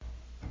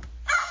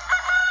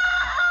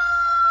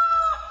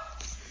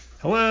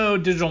Hello,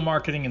 digital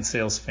marketing and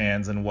sales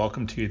fans, and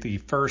welcome to the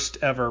first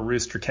ever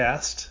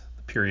Roostercast,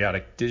 the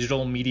periodic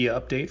digital media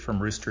update from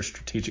Rooster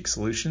Strategic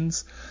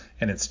Solutions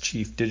and its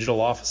Chief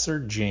Digital Officer,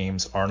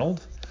 James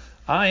Arnold.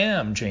 I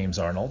am James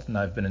Arnold, and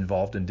I've been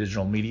involved in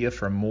digital media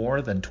for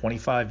more than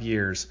 25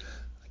 years.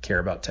 I care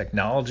about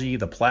technology,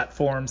 the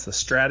platforms, the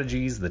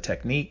strategies, the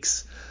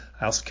techniques.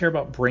 I also care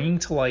about bringing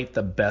to light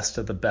the best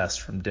of the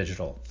best from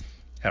digital.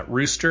 At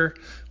Rooster,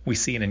 we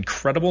see an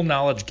incredible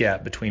knowledge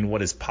gap between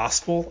what is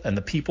possible and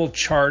the people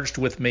charged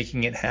with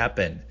making it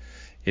happen.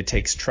 It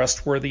takes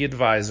trustworthy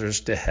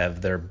advisors to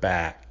have their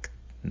back,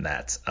 and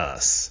that's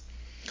us.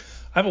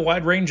 I have a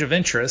wide range of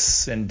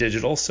interests in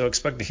digital, so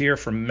expect to hear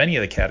from many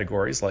of the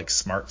categories like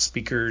smart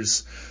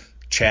speakers,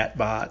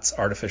 chatbots,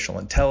 artificial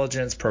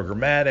intelligence,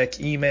 programmatic,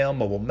 email,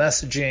 mobile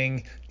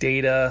messaging,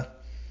 data,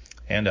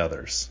 and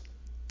others.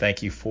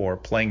 Thank you for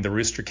playing the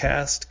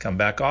Roostercast. Come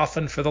back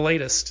often for the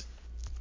latest.